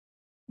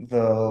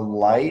the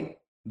light,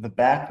 the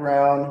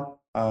background,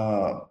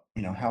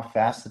 you know, how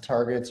fast the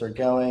targets are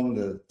going,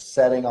 the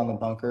setting on the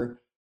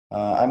bunker,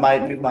 I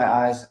might move my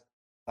eyes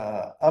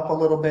up a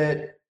little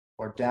bit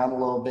or down a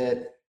little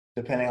bit,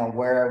 depending on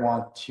where I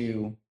want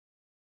to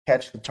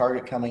catch the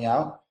target coming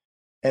out.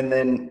 And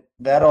then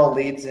that all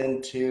leads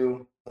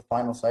into the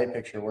final sight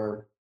picture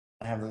where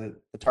I have the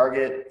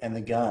target and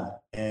the gun.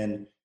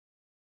 And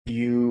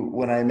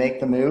when I make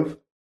the move,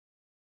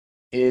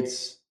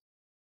 it's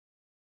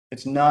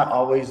not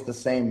always the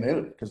same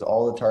move because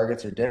all the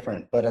targets are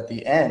different. But at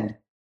the end,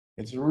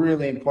 it's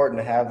really important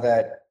to have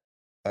that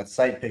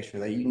sight picture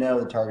that you know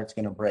the target's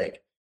going to break.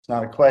 It's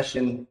not a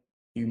question,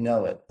 you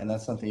know it. And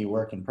that's something you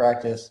work in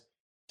practice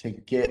to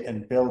get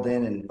and build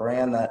in and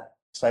brand that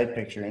sight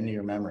picture into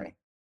your memory.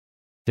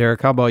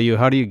 Derek, how about you?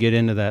 How do you get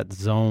into that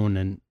zone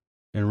and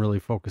really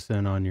focus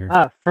in on your...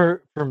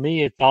 For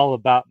me, it's all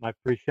about my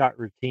pre-shot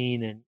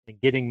routine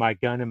and getting my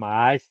gun and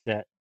my eyes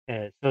set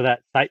so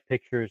that sight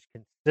picture is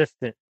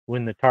consistent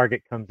when the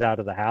target comes out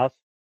of the house.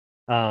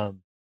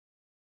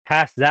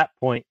 Past that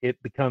point,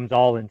 it becomes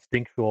all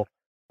instinctual.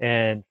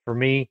 And for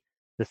me,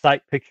 the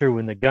sight picture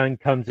when the gun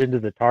comes into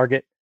the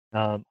target,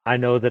 I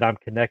know that I'm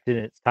connected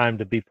and it's time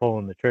to be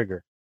pulling the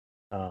trigger.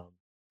 And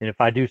if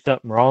I do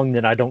something wrong,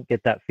 then I don't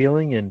get that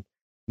feeling and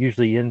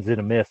usually ends in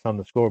a miss on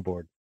the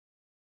scoreboard.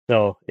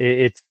 So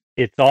it's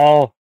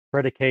all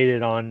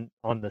predicated on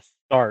the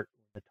start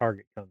when the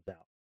target comes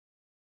out.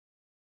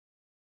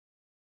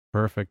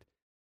 Perfect.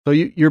 So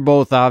you're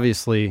both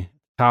obviously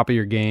top of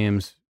your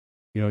games.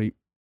 You've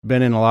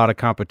been in a lot of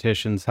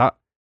competitions. How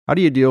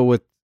do you deal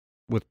with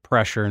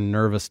pressure and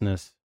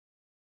nervousness?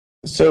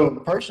 So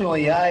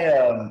personally,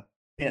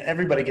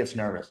 everybody gets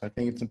nervous. I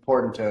think it's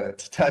important to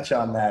touch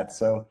on that.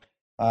 So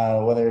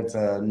whether it's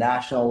a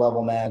national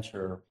level match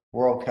or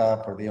World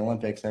Cup or the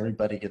Olympics,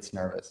 everybody gets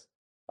nervous.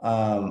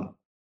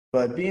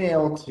 But being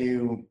able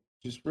to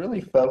just really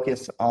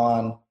focus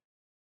on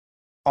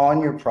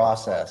your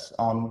process,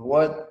 on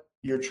what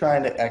you're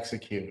trying to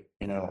execute,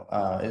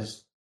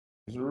 is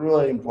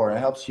really important.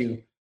 It helps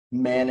you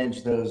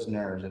manage those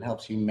nerves. It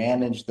helps you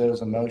manage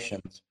those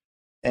emotions.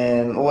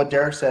 And what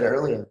Derek said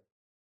earlier,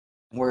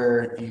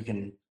 where you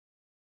can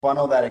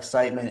funnel that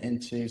excitement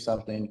into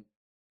something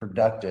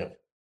productive.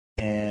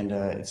 And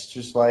it's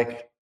just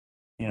like,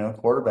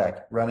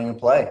 quarterback running a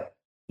play.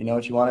 You know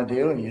what you want to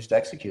do and you just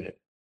execute it.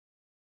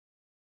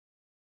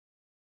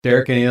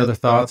 Derek, any other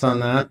thoughts on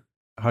that?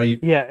 How do you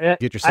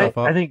get yourself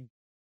up? I think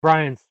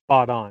Brian's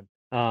spot on.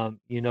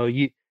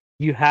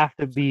 You have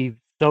to be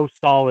so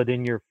solid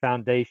in your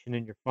foundation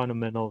and your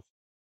fundamentals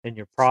and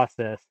your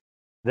process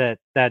that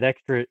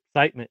extra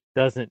excitement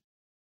doesn't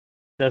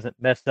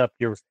mess up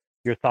your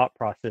thought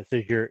process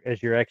as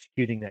you're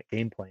executing that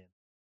game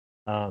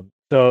plan.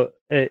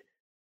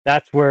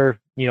 That's where,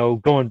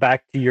 going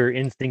back to your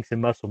instincts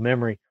and muscle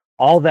memory,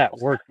 all that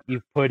work that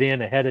you've put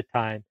in ahead of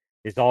time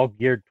is all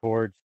geared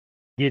towards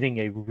getting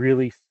a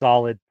really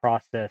solid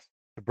process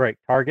to break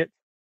targets.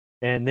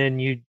 And then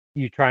you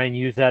try and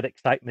use that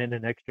excitement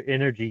and extra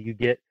energy you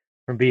get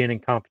from being in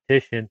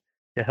competition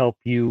to help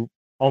you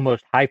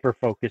almost hyper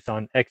focus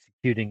on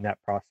executing that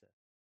process.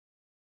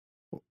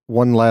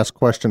 One last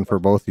question for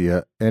both of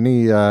you.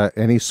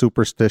 Any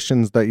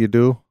superstitions that you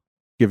do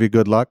give you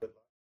good luck?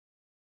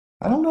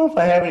 I don't know if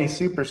I have any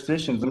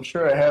superstitions. I'm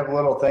sure I have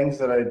little things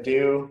that I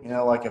do,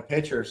 like a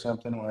pitcher or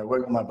something where I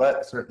wiggle my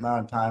butt a certain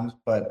amount of times,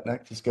 but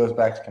that just goes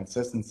back to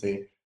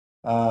consistency.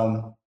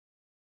 I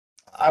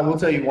will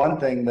tell you one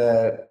thing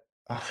that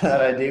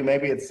I do.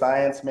 Maybe it's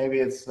science, maybe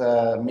it's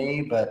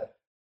me, but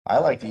I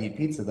like to eat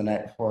pizza the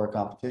night before a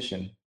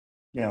competition.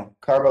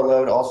 Carbo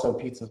load, also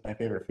pizza is my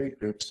favorite food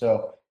group,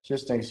 so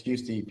just an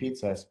excuse to eat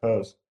pizza, I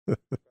suppose.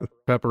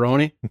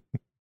 Pepperoni?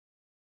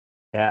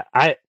 Yeah,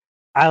 I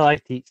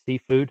like to eat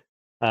seafood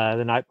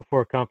the night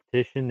before a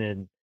competition,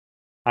 and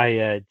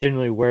I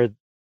generally wear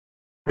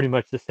pretty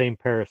much the same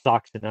pair of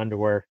socks and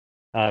underwear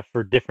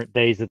for different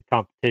days of the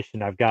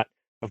competition. I've got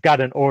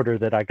an order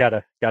that I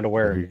gotta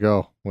wear. There you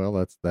go.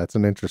 Well, that's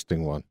an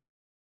interesting one.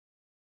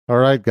 All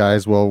right,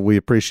 guys. Well, we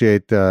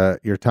appreciate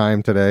your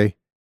time today.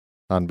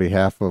 On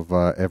behalf of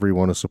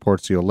everyone who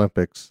supports the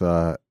Olympics,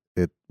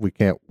 we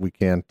can't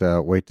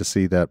wait to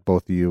see that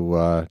both of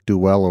you do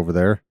well over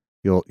there.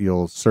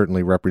 You'll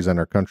certainly represent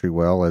our country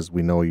well, as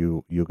we know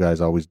you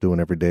guys always do in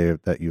every day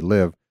that you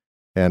live.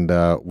 And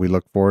we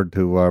look forward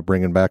to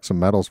bringing back some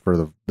medals for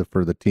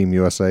the Team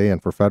USA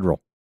and for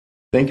Federal.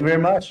 Thank you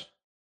very much.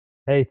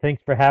 Hey,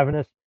 thanks for having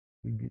us.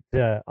 It's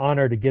an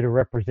honor to get to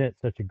represent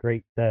such a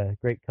great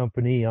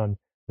company on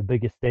the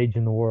biggest stage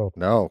in the world.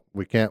 No,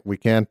 we can't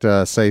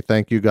say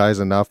thank you guys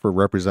enough for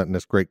representing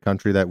this great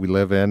country that we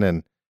live in,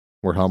 and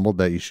we're humbled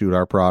that you shoot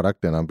our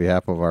product. And on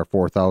behalf of our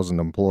 4,000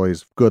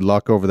 employees, good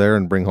luck over there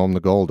and bring home the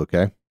gold,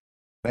 okay?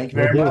 Thank you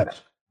very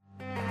much.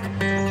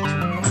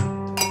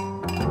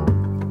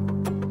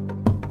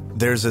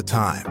 There's a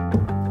time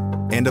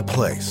and a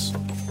place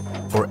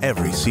for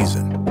every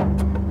season.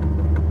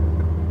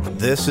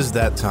 This is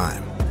that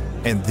time,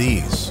 and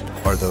these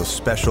are those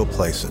special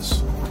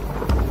places.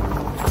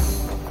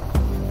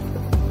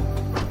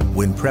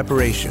 When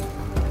preparation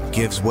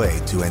gives way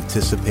to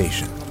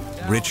anticipation,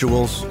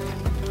 rituals,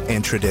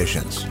 and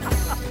traditions.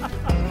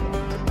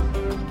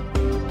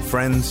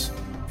 Friends,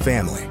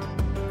 family,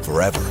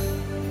 forever.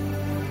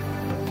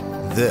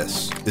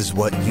 This is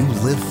what you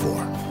live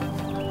for.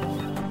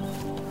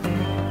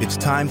 It's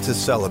time to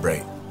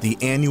celebrate the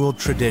annual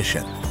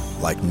tradition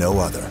like no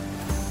other.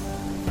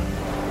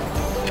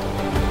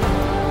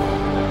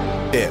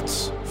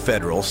 It's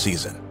Federal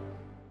Season.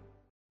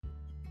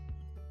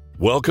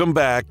 Welcome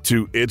back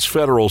to It's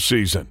Federal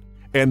Season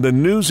and the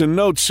News and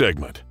Notes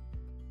segment.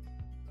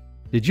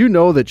 Did you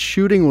know that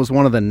shooting was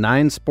one of the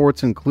 9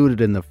 sports included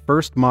in the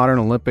first modern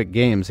Olympic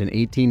Games in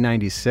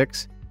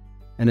 1896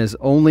 and has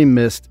only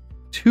missed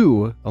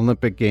 2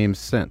 Olympic Games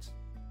since?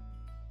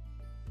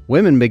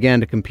 Women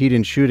began to compete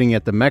in shooting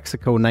at the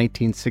Mexico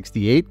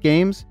 1968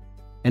 Games,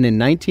 and in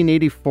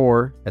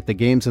 1984 at the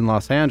Games in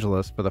Los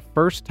Angeles, for the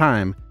first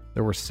time,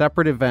 there were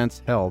separate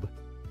events held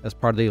as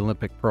part of the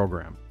Olympic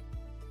program.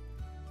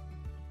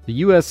 The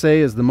USA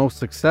is the most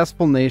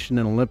successful nation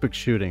in Olympic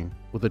shooting,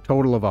 with a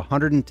total of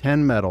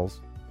 110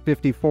 medals,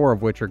 54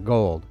 of which are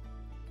gold,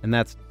 and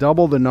that's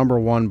double the number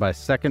won by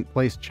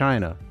second-place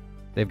China.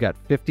 They've got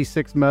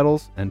 56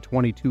 medals and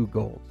 22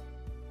 golds.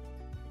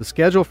 The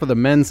schedule for the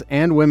men's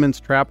and women's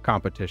trap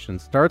competition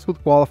starts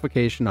with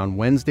qualification on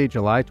Wednesday,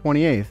 July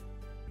 28th,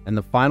 and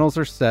the finals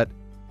are set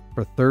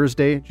for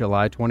Thursday,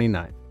 July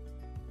 29th.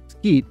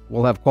 Skeet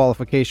will have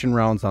qualification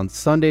rounds on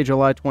Sunday,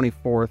 July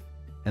 24th,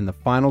 and the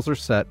finals are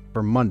set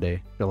for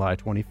Monday, July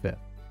 25th.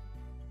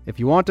 If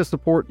you want to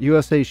support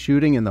USA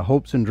shooting and the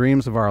hopes and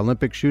dreams of our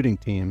Olympic shooting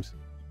teams,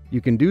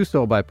 you can do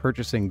so by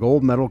purchasing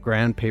gold medal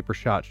grand paper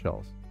shot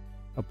shells.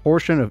 A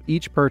portion of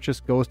each purchase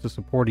goes to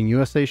supporting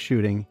USA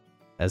shooting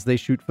as they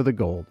shoot for the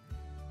gold.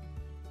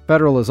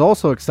 Federal is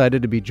also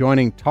excited to be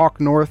joining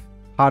Talk North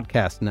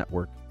Podcast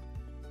Network.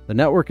 The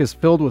network is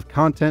filled with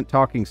content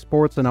talking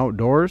sports and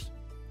outdoors.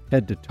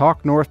 Head to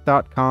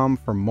talknorth.com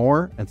for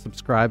more and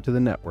subscribe to the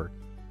network.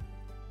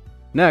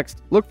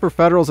 Next, look for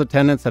Federal's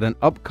attendance at an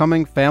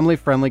upcoming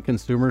family-friendly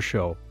consumer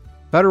show.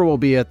 Federal will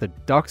be at the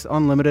Ducks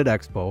Unlimited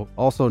Expo,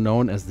 also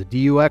known as the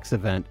DUX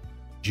event,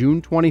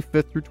 June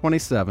 25th through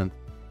 27th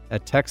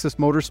at Texas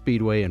Motor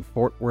Speedway in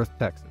Fort Worth,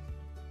 Texas.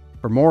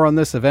 For more on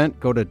this event,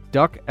 go to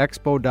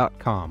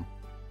duckexpo.com.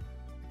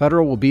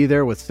 Federal will be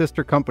there with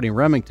sister company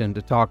Remington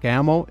to talk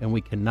ammo, and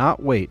we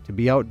cannot wait to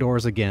be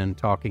outdoors again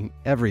talking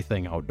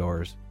everything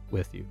outdoors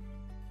with you.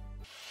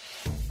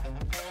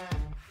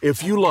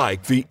 If you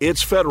like the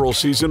It's Federal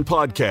Season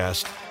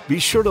podcast, be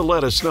sure to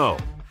let us know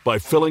by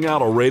filling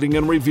out a rating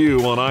and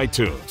review on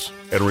iTunes.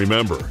 And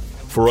remember,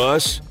 for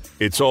us,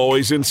 it's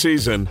always in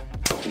season.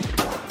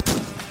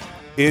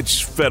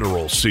 It's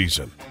Federal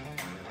Season.